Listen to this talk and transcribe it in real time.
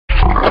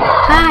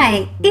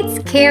Hi,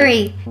 it's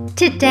Kerry.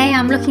 Today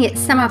I'm looking at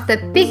some of the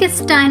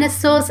biggest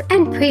dinosaurs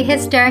and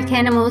prehistoric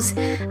animals.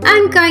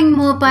 I'm going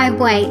more by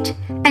weight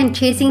and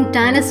choosing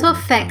dinosaur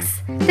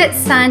facts that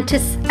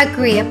scientists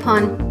agree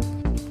upon.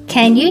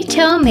 Can you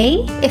tell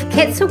me if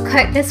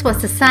Quetzalcoatlus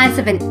was the size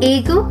of an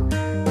eagle,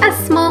 a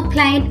small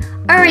plane,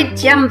 or a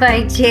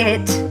jumbo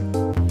jet?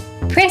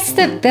 Press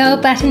the bell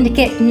button to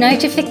get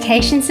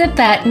notifications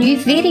about new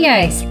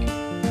videos.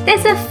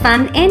 There's a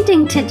fun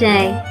ending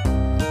today.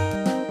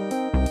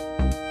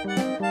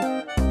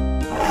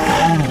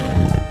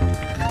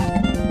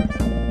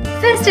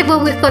 First of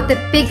all, we've got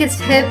the biggest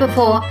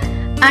herbivore,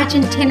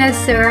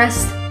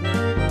 Argentinosaurus,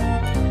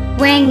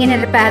 weighing in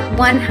at about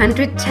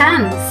 100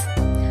 tons.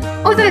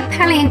 Although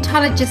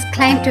paleontologists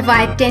claim to have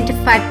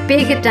identified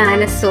bigger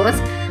dinosaurs,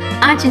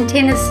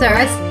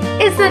 Argentinosaurus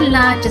is the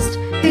largest,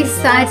 whose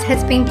size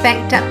has been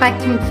backed up by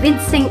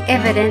convincing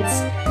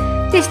evidence.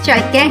 This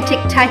gigantic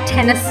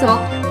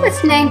titanosaur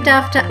was named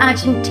after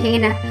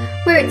Argentina,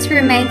 where its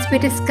remains were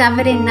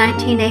discovered in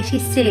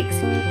 1986.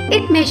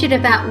 It measured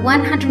about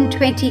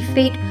 120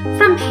 feet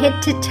from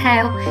head to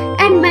tail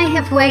and may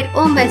have weighed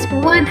almost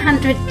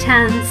 100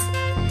 tons.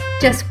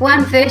 Just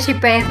one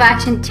vertebrae of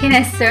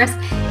Argentinosaurus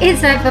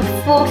is over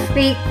 4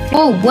 feet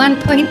or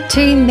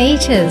 1.2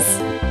 meters.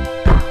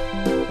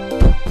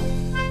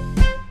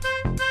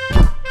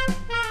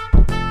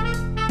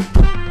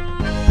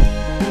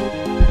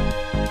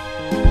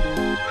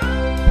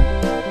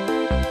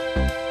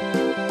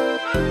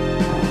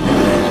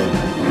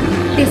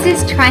 This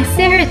is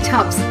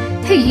Triceratops,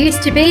 who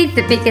used to be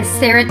the biggest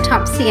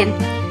ceratopsian.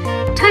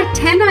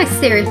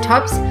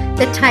 Tyrannosaurus,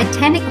 the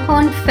titanic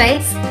horned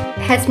face,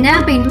 has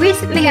now been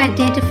recently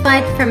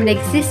identified from an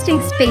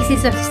existing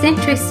species of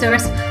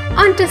Centrosaurus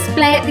on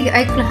display at the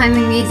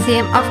Oklahoma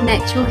Museum of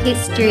Natural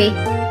History.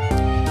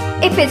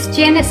 If its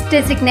genus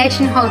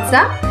designation holds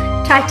up,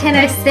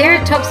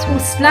 Tyrannosaurus will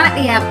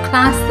slightly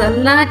outclass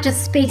the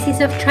largest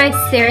species of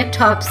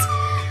Triceratops.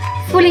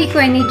 Fully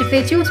grown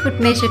individuals would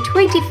measure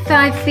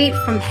 25 feet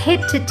from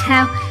head to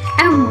tail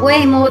and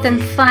weigh more than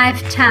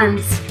 5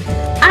 tons.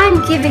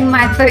 I'm giving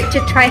my vote to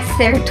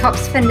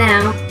Triceratops for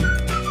now.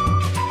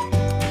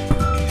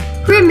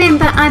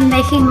 Remember, I'm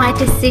making my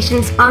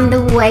decisions on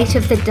the weight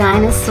of the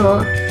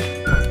dinosaur.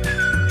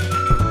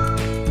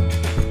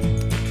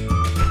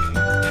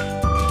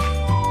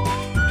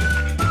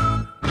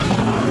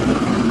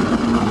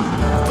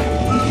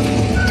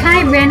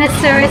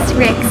 Tyrannosaurus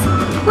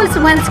Rex was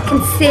once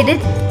considered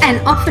and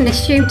often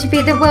assumed to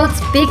be the world's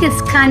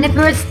biggest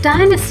carnivorous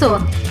dinosaur.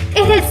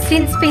 It has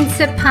since been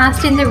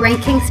surpassed in the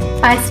rankings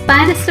by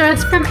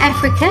Spinosaurus from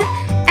Africa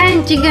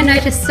and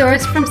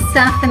Gigantoraptor from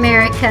South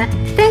America.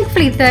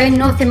 Thankfully though,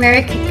 North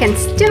America can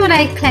still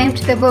lay claim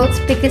to the world's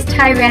biggest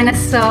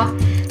tyrannosaur,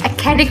 a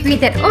category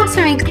that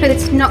also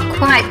includes not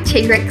quite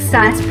T-Rex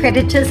sized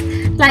predators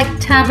like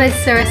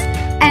Tarbosaurus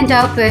and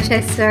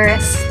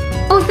Albertosaurus.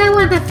 Although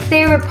other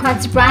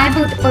theropods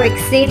rivaled or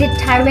exceeded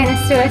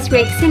Tyrannosaurus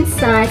Rex in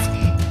size,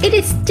 it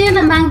is still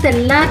among the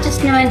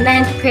largest known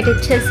land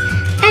predators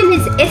and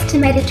is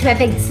estimated to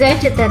have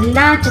exerted the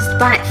largest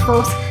bite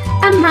force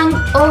among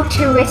all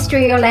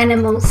terrestrial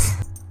animals.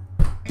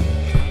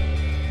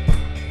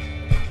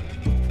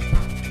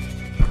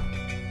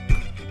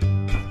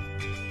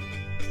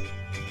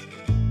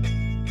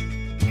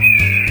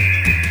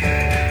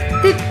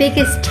 The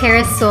biggest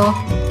pterosaur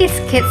is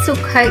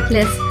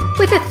Quetzalcoatlus,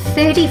 with a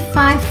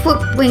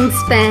 35-foot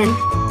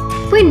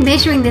wingspan. When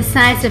measuring the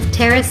size of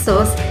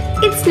pterosaurs,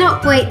 it's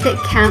not weight that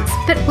counts,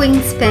 but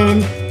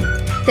wingspan.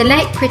 The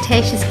late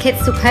Cretaceous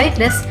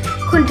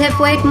Quetzalcoatlus couldn't have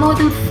weighed more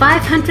than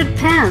 500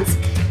 pounds,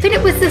 but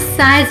it was the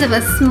size of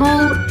a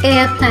small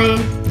airplane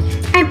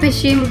and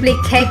presumably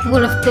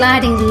capable of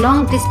gliding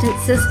long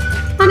distances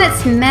on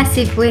its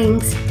massive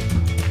wings.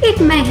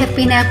 It may have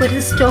been able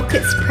to stalk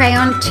its prey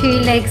on 2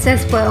 legs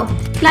as well,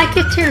 like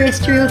a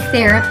terrestrial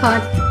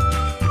theropod.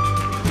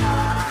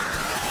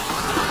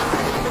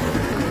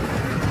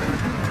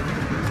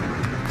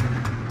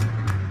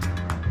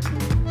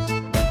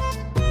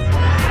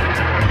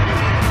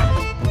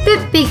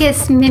 The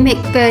biggest mimic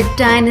bird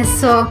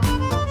dinosaur,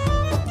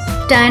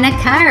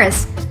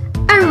 Deinocheirus,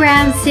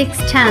 around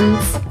 6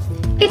 tons.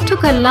 It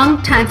took a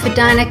long time for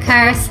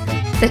Deinocheirus,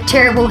 the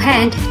terrible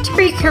hand, to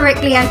be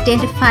correctly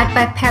identified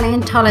by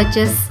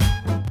paleontologists.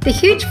 The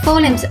huge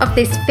forelimbs of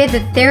this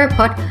feathered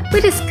theropod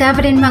were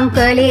discovered in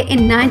Mongolia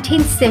in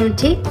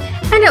 1970,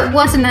 and it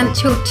wasn't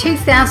until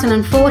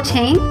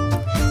 2014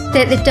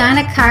 that the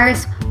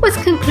Deinocheirus was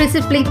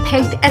conclusively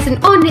pegged as an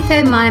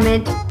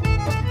ornithomimid,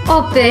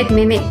 or bird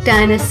mimic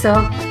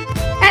dinosaur,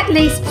 at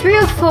least 3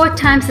 or 4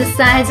 times the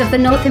size of the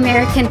North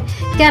American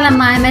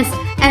Gallimimus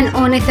and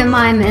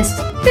Ornithomimus.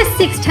 The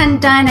 6-ton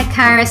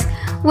Deinocheirus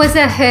was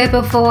a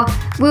herbivore,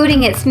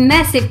 wielding its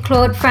massive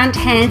clawed front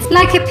hands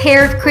like a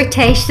pair of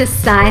Cretaceous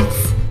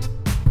scythes.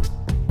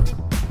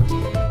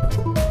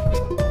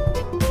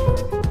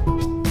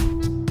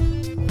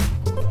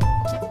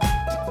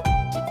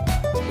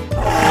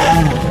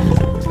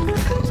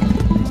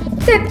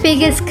 The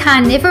biggest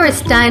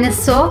carnivorous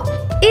dinosaur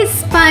is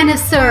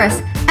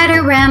Spinosaurus, at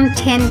around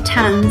 10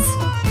 tons.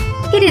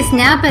 It is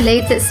now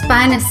believed that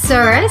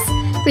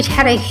Spinosaurus, which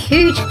had a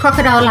huge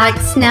crocodile-like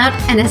snout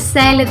and a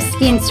sail of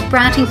skin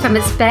sprouting from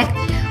its back,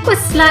 was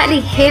slightly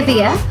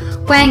heavier,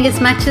 weighing as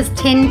much as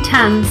 10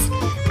 tons.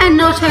 And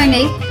not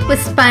only was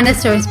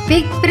Spinosaurus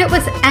big, but it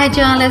was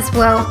agile as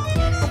well.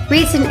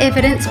 Recent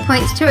evidence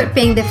points to it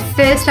being the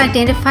first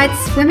identified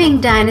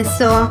swimming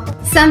dinosaur.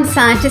 Some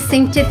scientists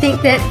seem to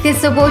think that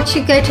this award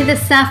should go to the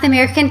South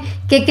American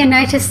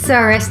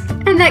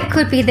Gigantoraptor, and that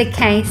could be the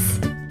case.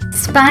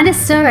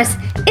 Spinosaurus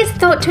is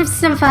thought to have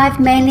survived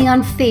mainly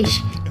on fish,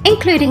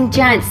 including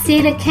giant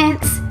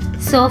coelacanths,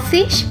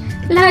 sawfish,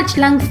 large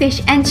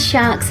lungfish and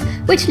sharks,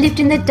 which lived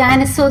in the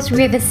dinosaurs'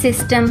 river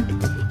system.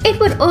 It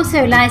would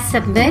also lie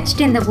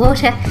submerged in the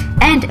water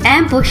and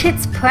ambush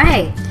its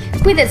prey,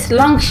 with its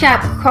long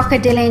sharp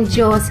crocodilian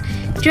jaws,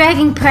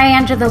 dragging prey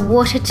under the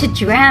water to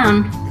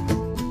drown.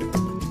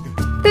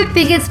 The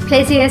biggest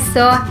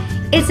plesiosaur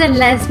is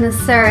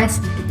Elasmosaurus.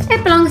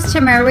 It belongs to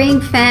a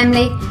marine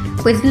family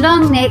with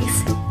long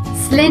necks,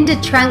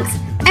 slender trunks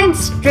and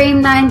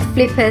streamlined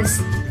flippers.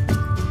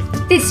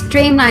 This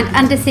streamlined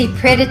undersea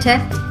predator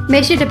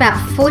measured about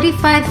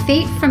 45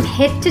 feet from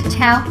head to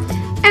tail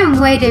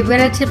and weighed a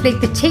relatively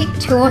petite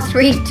 2 or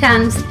 3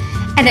 tons,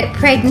 and it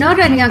preyed not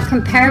only on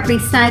comparably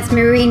sized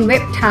marine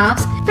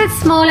reptiles but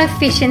smaller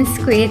fish and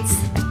squids.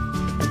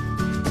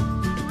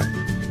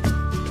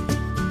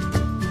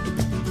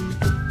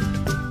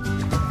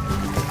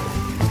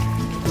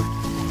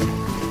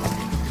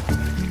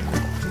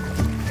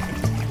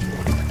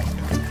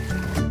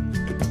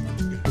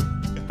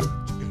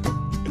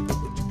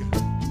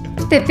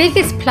 The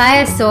biggest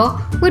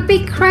pliosaur would be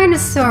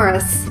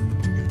Kronosaurus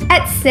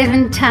at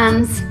 7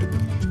 tons.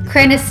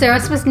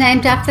 Kronosaurus was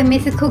named after the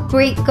mythical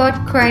Greek god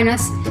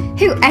Kronos,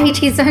 who ate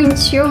his own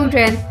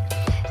children.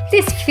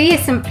 This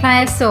fearsome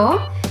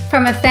pliosaur,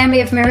 from a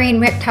family of marine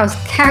reptiles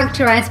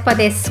characterized by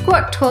their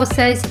squat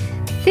torsos,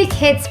 thick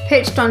heads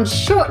perched on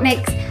short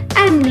necks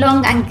and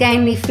long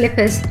ungainly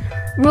flippers,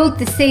 ruled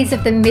the seas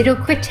of the Middle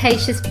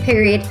Cretaceous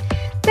period.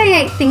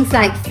 They ate things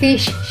like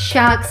fish,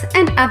 sharks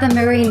and other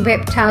marine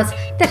reptiles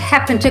that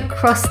happened to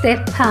cross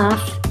their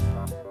path.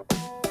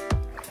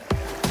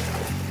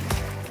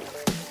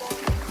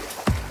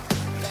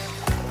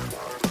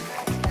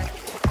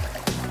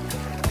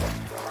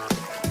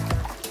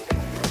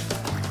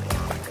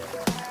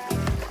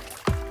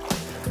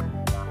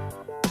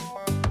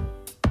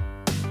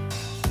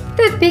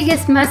 The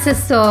biggest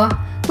mosasaur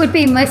would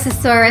be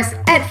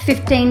Mosasaurus at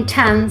 15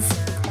 tons.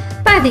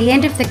 By the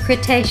end of the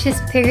Cretaceous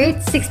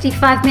period,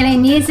 65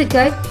 million years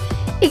ago,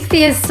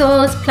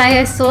 ichthyosaurs,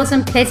 pliosaurs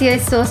and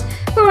plesiosaurs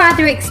were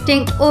either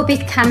extinct or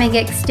becoming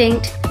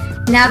extinct.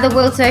 Now the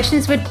world's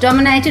oceans were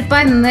dominated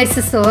by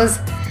mosasaurs,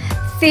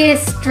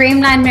 fierce,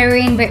 streamlined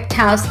marine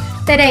reptiles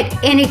that ate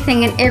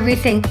anything and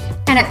everything,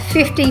 and at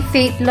 50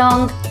 feet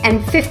long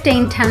and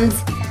 15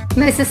 tons,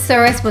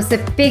 Mosasaurus was the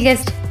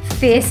biggest,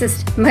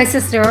 fiercest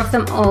mosasaur of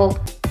them all.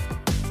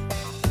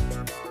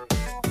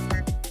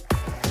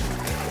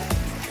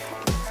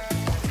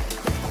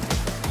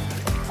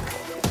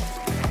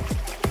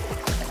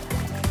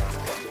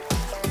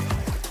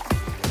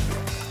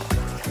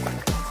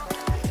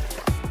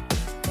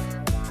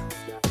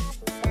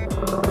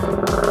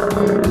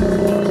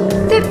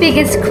 The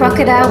biggest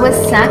crocodile was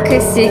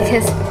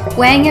Sarcosuchus,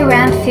 weighing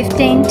around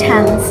 15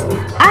 tons.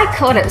 I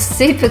called it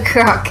Super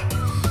Croc.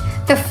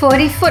 The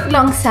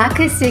 40-foot-long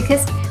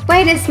Sarcosuchus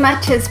weighed as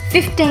much as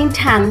 15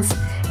 tons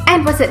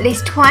and was at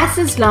least twice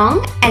as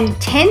long and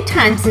 10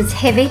 times as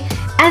heavy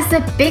as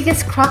the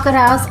biggest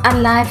crocodiles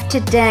alive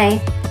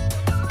today.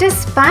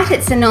 Despite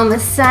its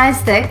enormous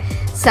size though,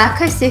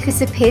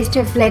 Sarcosuchus appears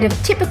to have led a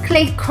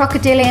typically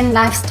crocodilian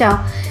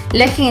lifestyle,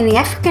 lurking in the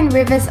African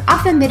rivers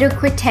of the Middle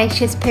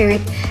Cretaceous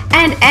period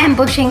and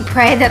ambushing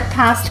prey that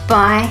passed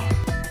by.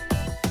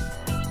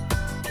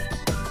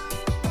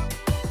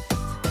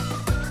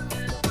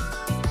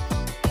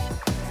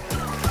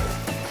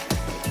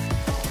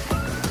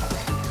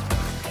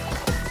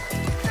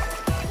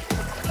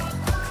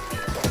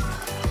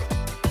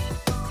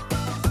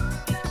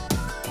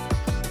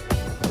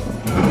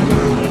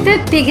 The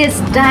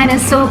biggest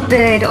dinosaur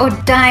bird or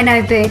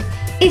dino bird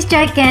is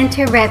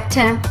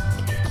Gigantoraptor.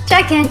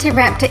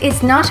 Gigantoraptor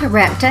is not a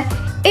raptor,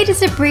 it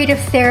is a breed of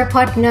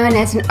theropod known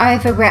as an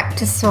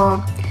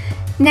oviraptorosaur,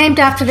 named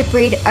after the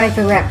breed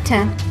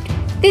Oviraptor.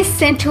 This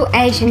Central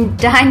Asian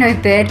dino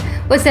bird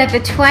was over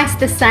twice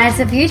the size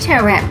of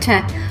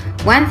Utahraptor.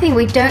 One thing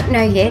we don't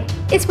know yet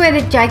is whether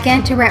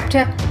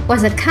Gigantoraptor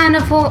was a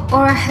carnivore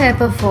or a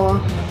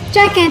herbivore.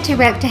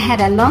 Gigantoraptor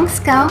had a long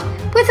skull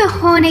with a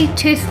horny,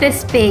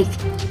 toothless beak.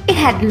 It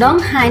had long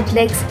hind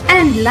legs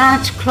and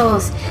large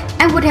claws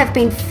and would have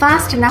been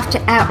fast enough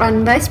to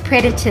outrun most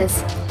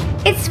predators.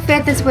 Its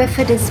feathers were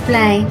for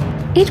display.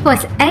 It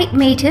was 8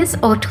 meters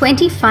or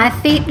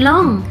 25 feet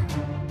long.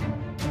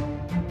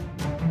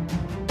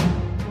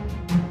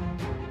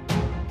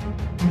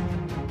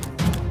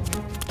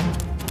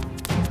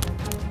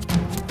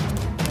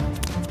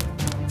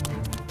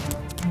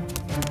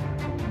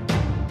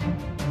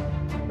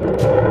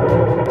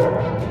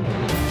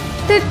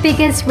 The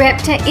biggest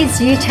raptor is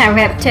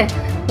Utahraptor,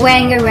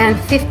 weighing around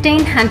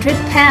 1,500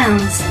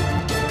 pounds.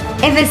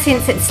 Ever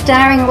since its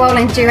starring role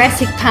in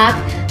Jurassic Park,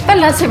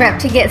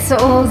 Velociraptor gets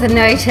all the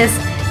notice,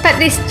 but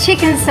this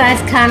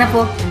chicken-sized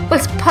carnivore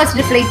was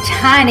positively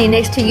tiny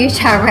next to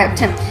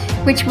Utahraptor,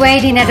 which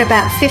weighed in at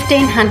about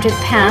 1,500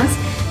 pounds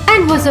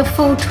and was a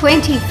full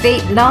 20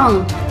 feet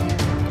long.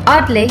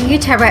 Oddly,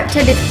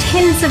 Utahraptor lived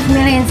tens of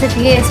millions of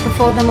years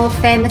before the more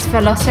famous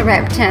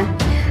Velociraptor,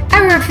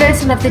 a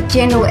reversal of the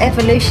general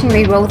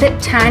evolutionary rule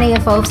that tiny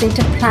evolves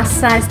into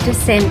plus-sized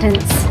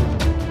descendants.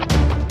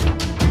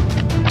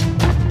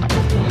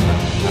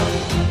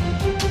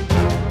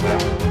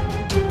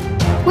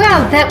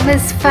 Well, that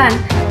was fun.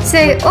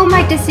 So all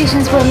my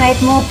decisions were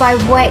made more by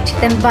weight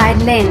than by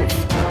length.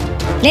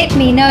 Let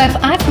me know if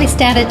I've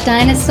missed out a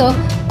dinosaur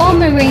or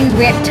marine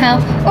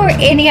reptile or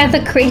any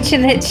other creature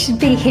that should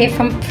be here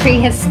from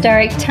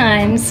prehistoric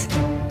times.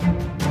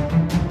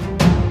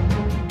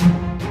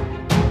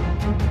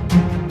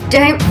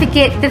 Don't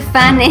forget the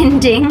fun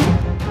ending.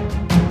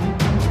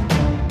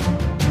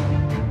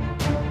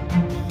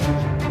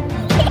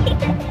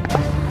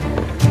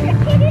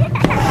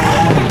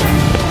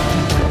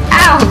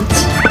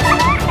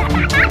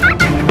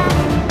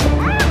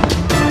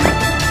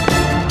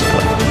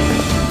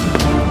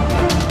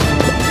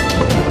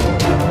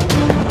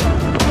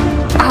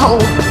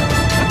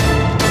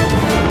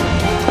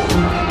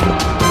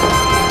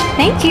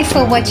 Thank you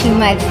for watching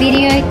my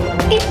video.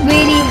 It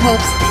really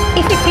helps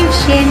if you can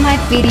share my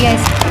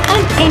videos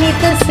on any of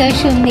the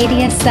social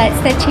media sites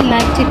that you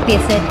like to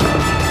visit.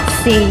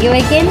 See you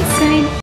again soon.